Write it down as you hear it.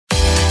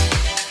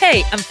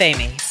Hey, I'm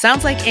Fami.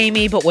 Sounds like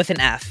Amy, but with an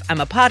F. I'm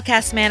a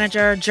podcast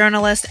manager,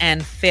 journalist,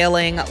 and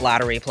failing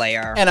lottery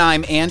player. And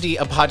I'm Andy,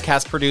 a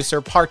podcast producer,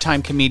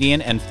 part-time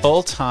comedian, and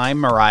full-time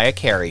Mariah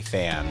Carey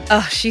fan.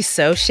 Oh, she's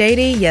so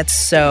shady, yet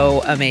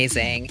so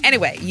amazing.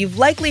 Anyway, you've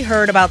likely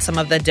heard about some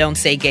of the Don't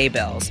Say Gay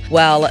bills.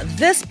 Well,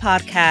 this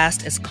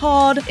podcast is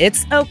called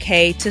It's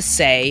Okay to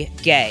Say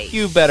Gay.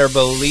 You better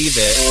believe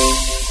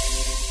it.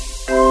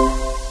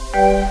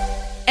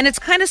 And it's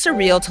kind of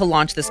surreal to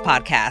launch this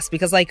podcast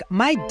because,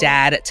 my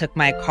dad took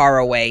my car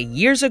away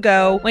years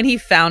ago when he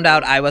found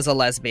out I was a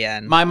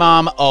lesbian. My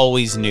mom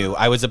always knew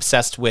I was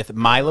obsessed with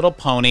My Little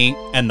Pony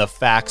and the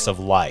facts of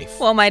life.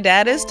 Well, my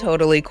dad is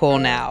totally cool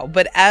now,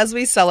 but as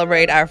we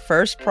celebrate our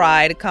first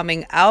Pride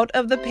coming out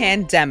of the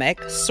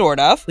pandemic,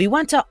 sort of, we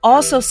want to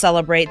also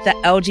celebrate the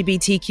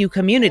LGBTQ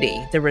community,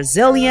 the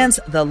resilience,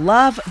 the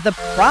love, the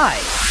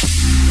pride.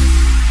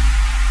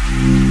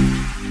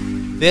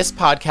 This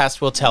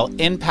podcast will tell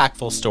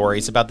impactful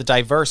stories about the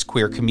diverse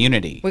queer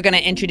community. We're going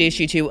to introduce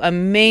you to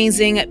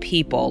amazing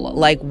people,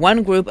 like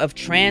one group of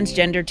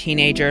transgender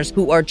teenagers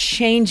who are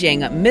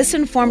changing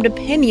misinformed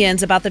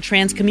opinions about the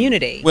trans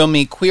community. We'll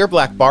meet queer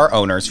Black bar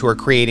owners who are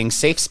creating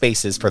safe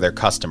spaces for their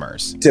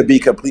customers. To be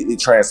completely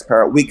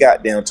transparent, we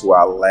got down to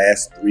our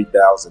last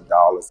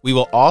 $3,000. We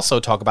will also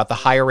talk about the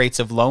higher rates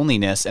of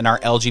loneliness in our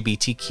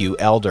LGBTQ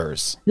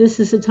elders. This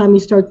is the time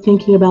you start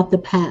thinking about the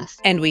past.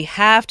 And we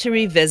have to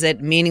revisit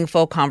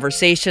meaningful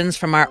conversations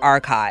from our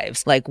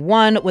archives, like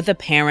one with the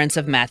parents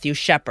of Matthew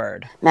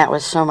Shepard. Matt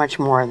was so much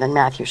more than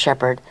Matthew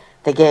Shepard,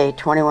 the gay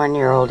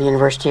 21-year-old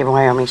University of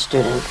Wyoming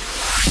student.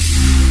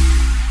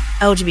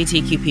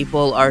 LGBTQ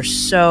people are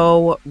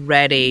so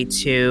ready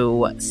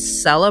to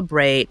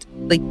celebrate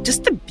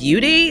just the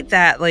beauty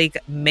that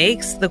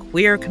makes the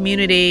queer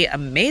community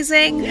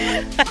amazing.